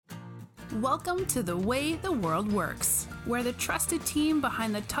Welcome to The Way the World Works, where the trusted team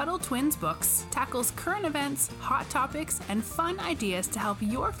behind the Tuttle Twins books tackles current events, hot topics, and fun ideas to help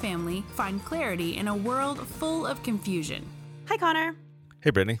your family find clarity in a world full of confusion. Hi, Connor. Hey,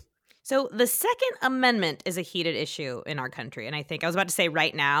 Brittany. So the Second Amendment is a heated issue in our country. And I think I was about to say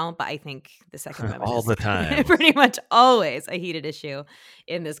right now, but I think the Second Amendment All is the time. pretty much always a heated issue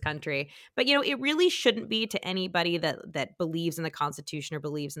in this country. But, it really shouldn't be to anybody that believes in the Constitution or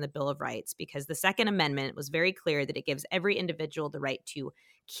believes in the Bill of Rights, because the Second Amendment was very clear that it gives every individual the right to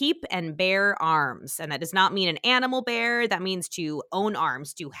keep and bear arms. And that does not mean an animal bear. That means to own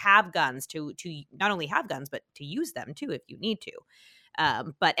arms, to have guns, to not only have guns, but to use them too if you need to.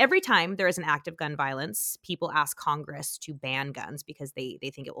 But every time there is an act of gun violence, people ask Congress to ban guns because they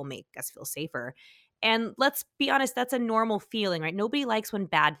think it will make us feel safer. And let's be honest, that's a normal feeling, right? Nobody likes when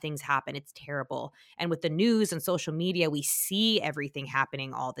bad things happen. It's terrible. And with the news and social media, we see everything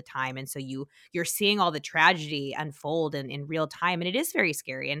happening all the time. And so you're seeing all the tragedy unfold in real time. And it is very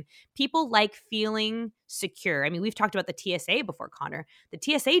scary. And people like feeling secure. I mean, we've talked about the TSA before, Connor. The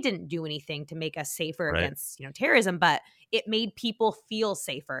TSA didn't do anything to make us safer against, terrorism, but it made people feel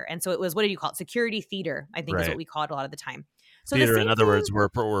safer. And so it was, what did you call it? Security theater, I think is what we call it a lot of the time. So theater, in other words, we're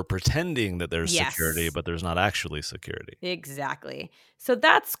pretending that there's security, but there's not actually security. Exactly. So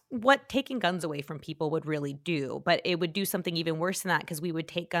that's what taking guns away from people would really do. But it would do something even worse than that, because we would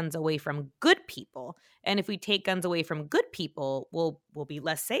take guns away from good people. And if we take guns away from good people, we'll be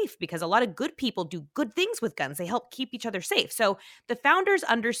less safe, because a lot of good people do good things with guns. They help keep each other safe. So the founders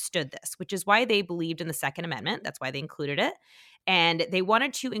understood this, which is why they believed in the Second Amendment. That's why they included it. And they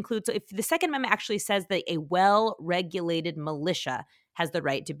wanted to include, so if the Second Amendment actually says that a well-regulated militia has the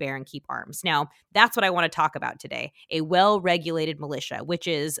right to bear and keep arms. Now, that's what I want to talk about today. A well-regulated militia, which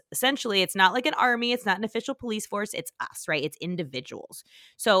is essentially, it's not like an army, it's not an official police force, it's us, right? It's individuals.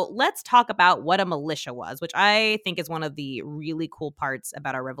 So let's talk about what a militia was, which I think is one of the really cool parts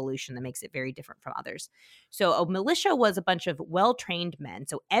about our revolution that makes it very different from others. So a militia was a bunch of well-trained men.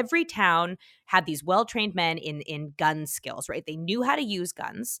 So every town had these well-trained men in gun skills, right? They knew how to use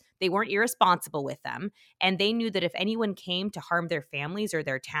guns. They weren't irresponsible with them. And they knew that if anyone came to harm their families or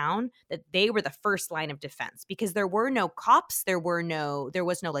their town, that they were the first line of defense, because there were no cops. There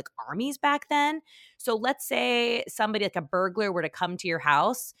was no like armies back then. So let's say somebody like a burglar were to come to your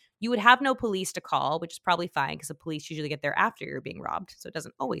house, you would have no police to call, which is probably fine, because the police usually get there after you're being robbed. So it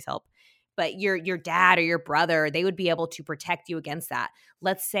doesn't always help. But your dad or your brother, they would be able to protect you against that.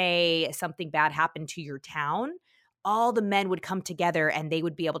 Let's say something bad happened to your town. All the men would come together and they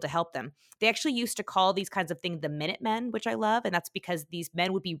would be able to help them. They actually used to call these kinds of things the Minutemen, which I love. And that's because these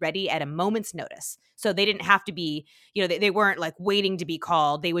men would be ready at a moment's notice. So they didn't have to be, they weren't like waiting to be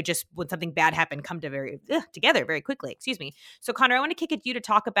called. They would just, when something bad happened, come together very quickly. Excuse me. So Connor, I want to kick it to you to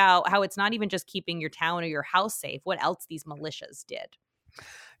talk about how it's not even just keeping your town or your house safe, what else these militias did.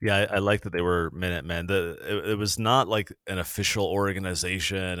 Yeah, I like that they were Minutemen. It was not like an official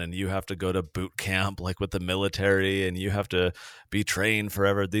organization and you have to go to boot camp like with the military and you have to be trained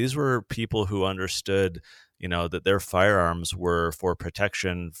forever. These were people who understood, that their firearms were for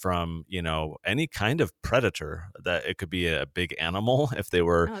protection from, any kind of predator. That it could be a big animal if they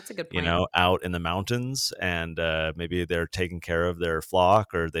were, that's a good point. out in the mountains and maybe they're taking care of their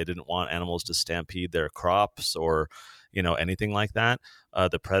flock, or they didn't want animals to stampede their crops, or anything like that.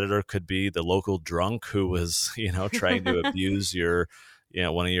 The predator could be the local drunk who was, trying to abuse your,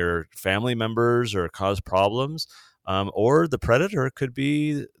 one of your family members or cause problems. Or the predator could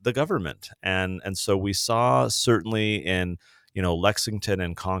be the government. And so we saw certainly in, Lexington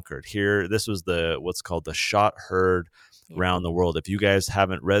and Concord here, this was what's called the shot heard around the world. If you guys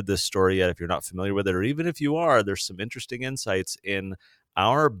haven't read this story yet, if you're not familiar with it, or even if you are, there's some interesting insights in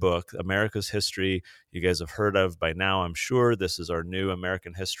our book, America's History, you guys have heard of by now, I'm sure. This is our new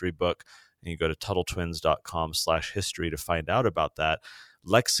American history book. And you go to TuttleTwins.com/history to find out about that.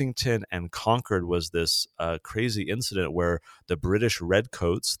 Lexington and Concord was this crazy incident where the British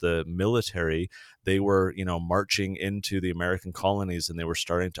redcoats, the military, they were, marching into the American colonies, and they were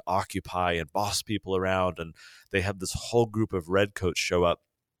starting to occupy and boss people around. And they had this whole group of redcoats show up.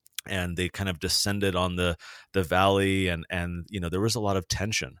 And they kind of descended on the valley, and there was a lot of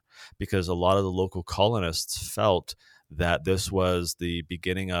tension, because a lot of the local colonists felt that this was the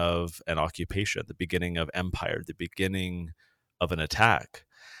beginning of an occupation, the beginning of empire, the beginning of an attack.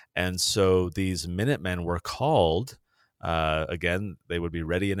 And so these Minutemen were called. Again, they would be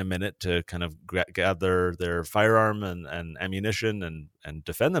ready in a minute to kind of gather their firearm and ammunition and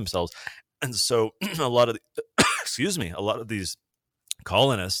defend themselves. And so a lot of these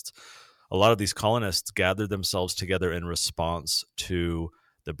colonists gathered themselves together in response to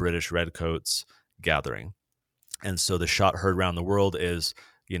the British redcoats gathering. And so the shot heard around the world is,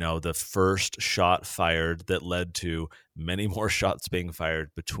 the first shot fired that led to many more shots being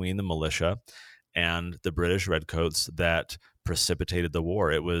fired between the militia and the British redcoats that precipitated the war.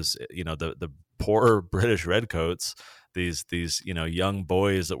 It was, the poor British redcoats, these young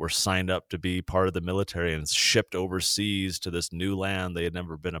boys that were signed up to be part of the military and shipped overseas to this new land they had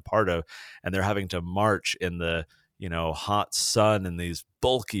never been a part of, and they're having to march in the hot sun in these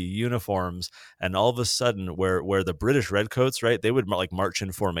bulky uniforms. And all of a sudden, where the British redcoats, right, they would like march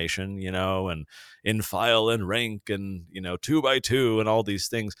in formation, and in file and rank and, 2 by 2 and all these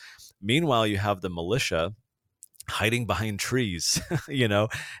things. Meanwhile, you have the militia hiding behind trees,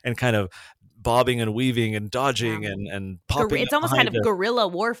 and kind of bobbing and weaving and dodging and popping. It's almost kind of guerrilla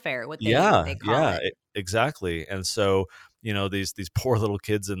warfare, what they call it. Exactly. And so, these poor little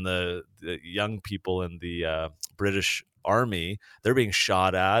kids and the young people in the British Army, they're being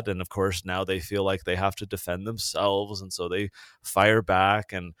shot at. And of course, now they feel like they have to defend themselves. And so they fire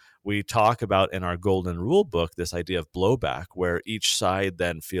back. And we talk about in our Golden Rule book this idea of blowback, where each side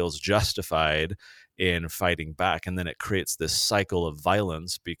then feels justified in fighting back. And then it creates this cycle of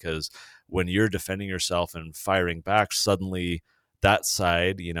violence, because when you're defending yourself and firing back, suddenly that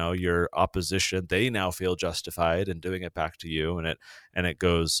side, your opposition, they now feel justified in doing it back to you, and it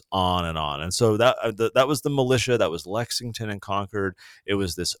goes on and on. And so that was the militia. That was Lexington and Concord. It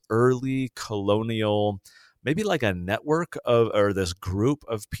was this early colonial, maybe like a network or this group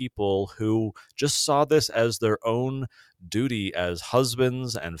of people who just saw this as their own duty as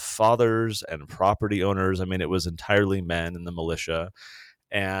husbands and fathers and property owners. I mean, it was entirely men in the militia.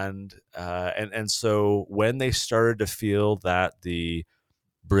 And so when they started to feel that the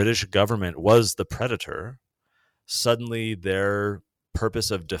British government was the predator, suddenly their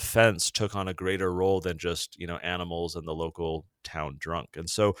purpose of defense took on a greater role than just, animals and the local town drunk. And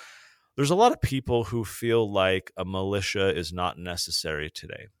so there's a lot of people who feel like a militia is not necessary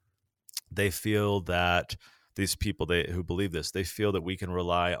today. They feel that these people who believe this, they feel that we can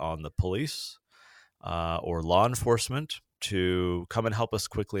rely on the police or law enforcement to come and help us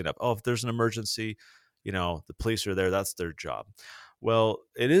quickly enough. Oh, if there's an emergency, the police are there. That's their job. Well,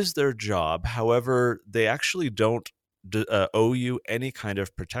 it is their job. However, they actually don't owe you any kind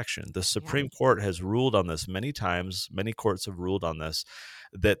of protection. The Supreme Court has ruled on this many times. Many courts have ruled on this,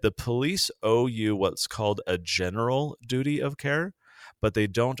 that the police owe you what's called a general duty of care, but they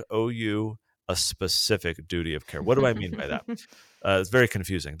don't owe you a specific duty of care. What do I mean by that? It's very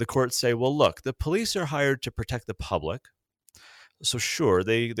confusing. The courts say, well, look, the police are hired to protect the public. So sure,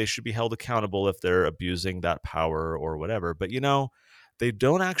 they should be held accountable if they're abusing that power or whatever. But, they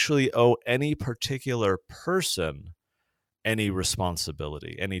don't actually owe any particular person any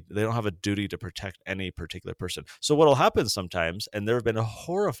responsibility. They don't have a duty to protect any particular person. So what will happen sometimes, and there have been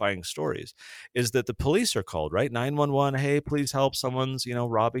horrifying stories, is that the police are called, right? 911, hey, please help, someone's,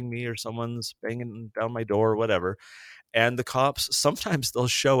 robbing me, or someone's banging down my door or whatever. And the cops, sometimes they'll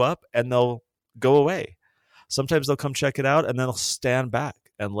show up and they'll go away. Sometimes they'll come check it out and then they'll stand back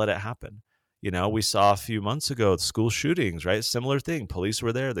and let it happen. We saw a few months ago school shootings, right? Similar thing. Police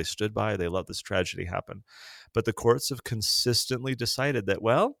were there. They stood by. They let this tragedy happen. But the courts have consistently decided that,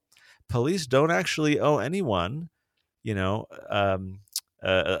 well, police don't actually owe anyone,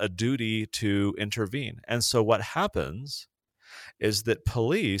 a duty to intervene. And so what happens is that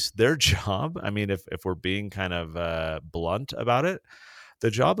police, their job, I mean, if we're being kind of blunt about it, the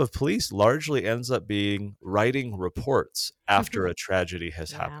job of police largely ends up being writing reports after a tragedy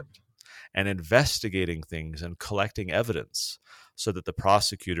has happened and investigating things and collecting evidence so that the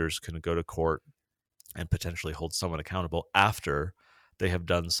prosecutors can go to court and potentially hold someone accountable after they have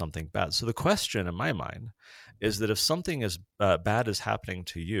done something bad. So the question in my mind is that if something as bad is happening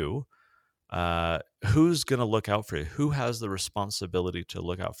to you, who's going to look out for you? Who has the responsibility to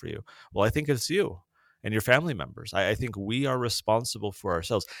look out for you? Well, I think it's you and your family members. I think we are responsible for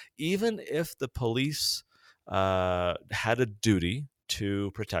ourselves. Even if the police had a duty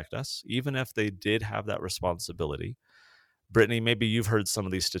to protect us, even if they did have that responsibility, Brittany, maybe you've heard some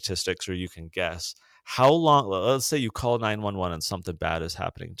of these statistics, or you can guess how long, let's say you call 911 and something bad is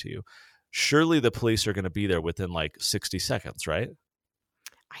happening to you. Surely the police are going to be there within like 60 seconds, right?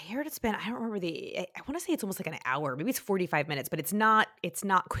 I heard it's been, I don't remember I want to say it's almost like an hour. Maybe it's 45 minutes, but it's not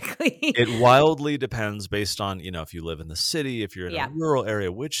quickly. It wildly depends based on, if you live in the city, if you're in a rural area,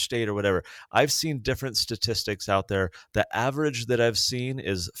 which state or whatever. I've seen different statistics out there. The average that I've seen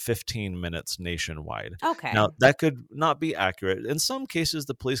is 15 minutes nationwide. Okay. Now, that could not be accurate. In some cases,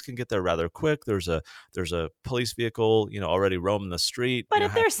 the police can get there rather quick. There's a police vehicle, already roaming the street. But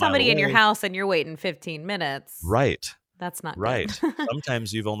if there's somebody in your house and you're waiting 15 minutes. Right. That's not good. Right.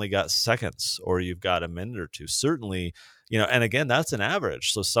 Sometimes you've only got seconds or you've got a minute or two. Certainly, and again, that's an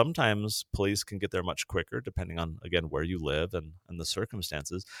average. So sometimes police can get there much quicker, depending on, again, where you live and the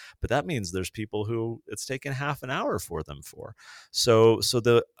circumstances. But that means there's people who it's taken half an hour for them for. So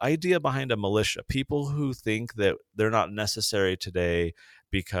the idea behind a militia, people who think that they're not necessary today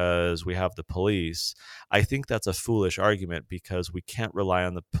because we have the police, I think that's a foolish argument because we can't rely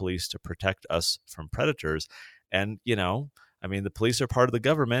on the police to protect us from predators. And, the police are part of the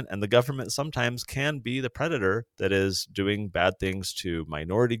government, and the government sometimes can be the predator that is doing bad things to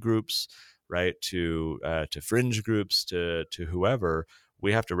minority groups, right? To fringe groups, to whoever.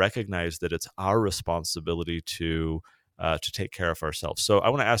 We have to recognize that it's our responsibility to take care of ourselves. So I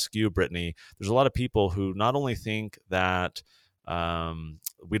want to ask you, Brittany, there's a lot of people who not only think that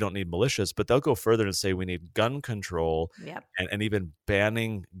we don't need militias, but they'll go further and say we need gun control. Yep. and even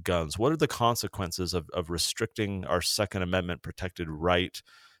banning guns. What are the consequences of restricting our Second Amendment protected right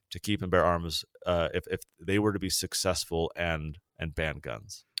to keep and bear arms if they were to be successful and ban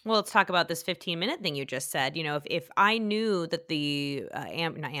guns? Well, let's talk about this 15-minute thing you just said. If I knew that the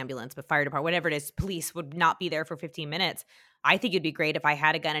not ambulance, but fire department, whatever it is, police would not be there for 15 minutes, I think it'd be great if I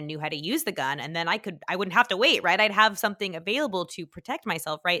had a gun and knew how to use the gun, and then I wouldn't have to wait, right? I'd have something available to protect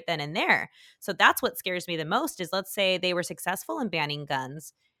myself right then and there. So that's what scares me the most is, let's say they were successful in banning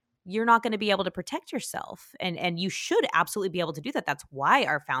guns. You're not going to be able to protect yourself. And you should absolutely be able to do that. That's why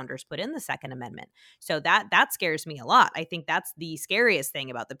our founders put in the Second Amendment. So that scares me a lot. I think that's the scariest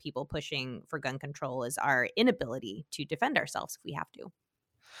thing about the people pushing for gun control is our inability to defend ourselves if we have to.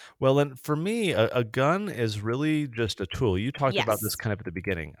 Well, and for me, a gun is really just a tool. You talked about this Yes. kind of at the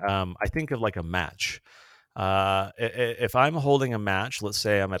beginning. I think of like a match. If I'm holding a match, let's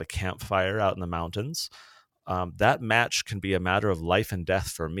say I'm at a campfire out in the mountains, that match can be a matter of life and death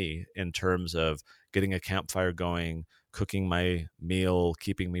for me in terms of getting a campfire going, cooking my meal,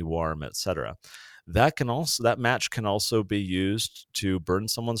 keeping me warm, etc. That match can also be used to burn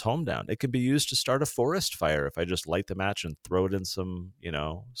someone's home down. It can be used to start a forest fire if I just light the match and throw it in some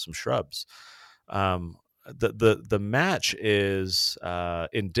shrubs. The match is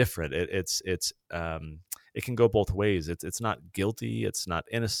indifferent. It can go both ways. It's not guilty. It's not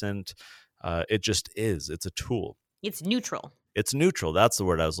innocent. It just is. It's a tool. It's neutral. It's neutral. That's the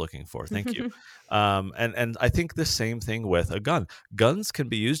word I was looking for. Thank you. And I think the same thing with a gun. Guns can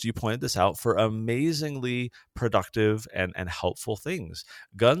be used, you pointed this out, for amazingly productive and helpful things.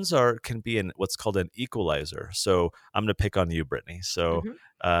 Guns can be what's called an equalizer. So I'm going to pick on you, Brittany. So,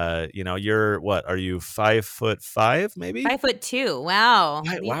 you're what? Are you 5'5", maybe? 5'2". Wow.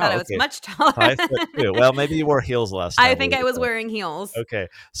 You thought I was much taller. 5'2". Well, maybe you wore heels last time. I think I was wearing heels. Okay.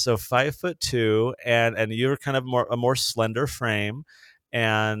 So 5'2", and you're kind of a more slender frame.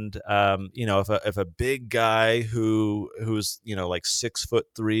 And if a big guy who's like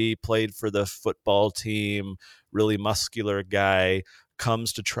 6'3", played for the football team, really muscular guy,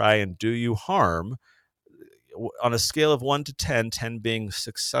 comes to try and do you harm, on a scale of 1 to 10, 10 being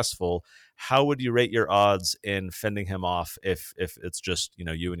successful, how would you rate your odds in fending him off if it's just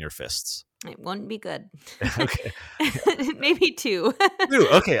you and your fists? It wouldn't be good. Okay. Maybe 2. 2.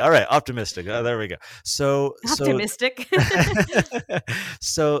 Okay. All right. Optimistic. There we go. Optimistic.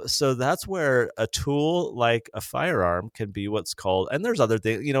 So that's where a tool like a firearm can be what's called, and there's other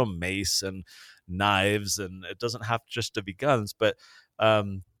things, mace and knives, and it doesn't have just to be guns, but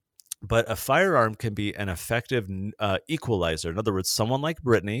a firearm can be an effective equalizer. In other words, someone like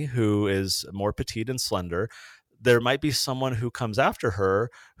Brittany, who is more petite and slender, there might be someone who comes after her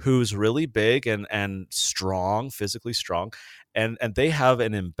who's really big and strong, physically strong, and they have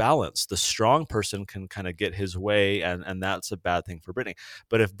an imbalance. The strong person can kind of get his way, and that's a bad thing for Brittany.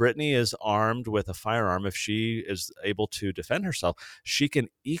 But if Brittany is armed with a firearm, if she is able to defend herself, she can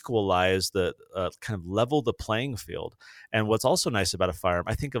equalize the kind of level the playing field. And what's also nice about a firearm,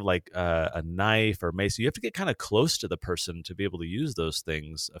 I think of like a knife or mace, you have to get kind of close to the person to be able to use those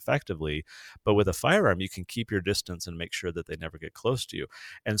things effectively. But with a firearm, you can keep your distance and make sure that they never get close to you.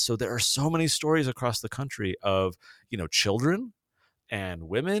 And so there are so many stories across the country of, children and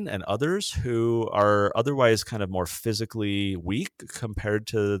women and others who are otherwise kind of more physically weak compared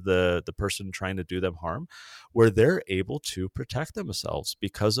to the person trying to do them harm, where they're able to protect themselves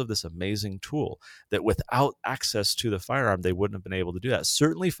because of this amazing tool that without access to the firearm, they wouldn't have been able to do that.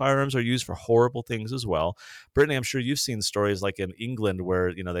 Certainly firearms are used for horrible things as well. Brittany, I'm sure you've seen stories like in England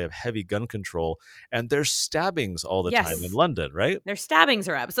where, they have heavy gun control and there's stabbings all the time in London, right? Their stabbings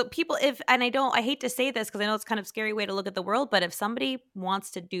are up. So people, I hate to say this because I know it's kind of a scary way to look at the world, but if somebody wants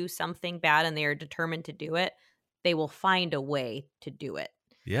to do something bad and they are determined to do it, they will find a way to do it.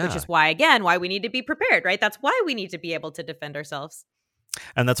 Yeah. Which is why, again, why we need to be prepared, right? That's why we need to be able to defend ourselves.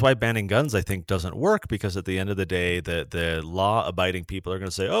 And that's why banning guns, I think, doesn't work, because at the end of the day, the law-abiding people are going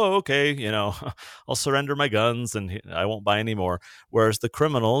to say, oh, okay, I'll surrender my guns and I won't buy any more. Whereas the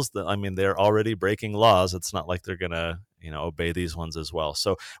criminals, they're already breaking laws. It's not like they're going to, obey these ones as well.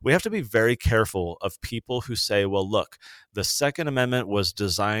 So we have to be very careful of people who say, well, look, the Second Amendment was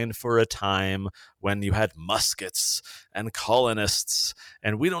designed for a time when you had muskets and colonists,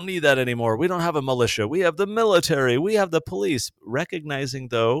 and we don't need that anymore. We don't have a militia. We have the military. We have the police. Recognizing,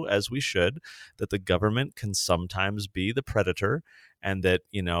 though, as we should, that the government can sometimes be the predator, and that,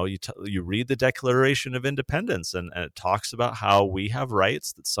 you read the Declaration of Independence, and it talks about how we have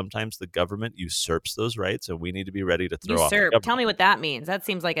rights, that sometimes the government usurps those rights, and we need to be ready to throw off the government. Tell me what that means. That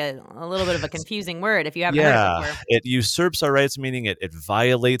seems like a little bit of a confusing word if you haven't heard it before. It usurps our rights, meaning it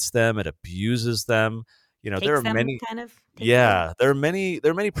violates them, it abuses them. There are many.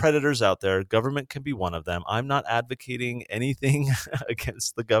 There are many predators out there. Government can be one of them. I'm not advocating anything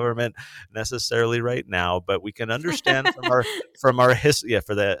against the government necessarily right now, but we can understand from our history. Yeah,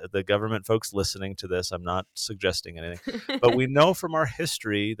 for the government folks listening to this, I'm not suggesting anything, but we know from our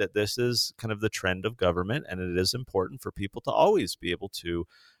history that this is kind of the trend of government, and it is important for people to always be able to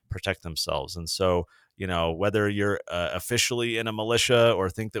protect themselves. And so, whether you're officially in a militia or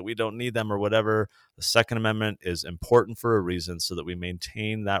think that we don't need them or whatever, the Second Amendment is important for a reason, so that we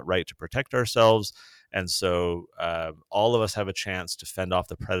maintain that right to protect ourselves. And so all of us have a chance to fend off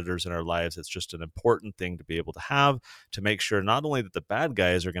the predators in our lives. It's just an important thing to be able to have, to make sure not only that the bad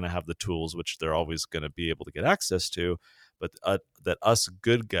guys are going to have the tools, which they're always going to be able to get access to, but that us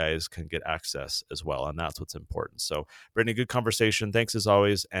good guys can get access as well. And that's what's important. So, Brittany, good conversation. Thanks as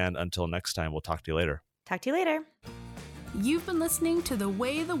always. And until next time, we'll talk to you later. Talk to you later. You've been listening to The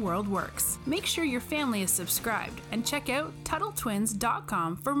Way the World Works. Make sure your family is subscribed and check out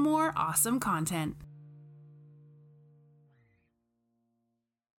TuttleTwins.com for more awesome content.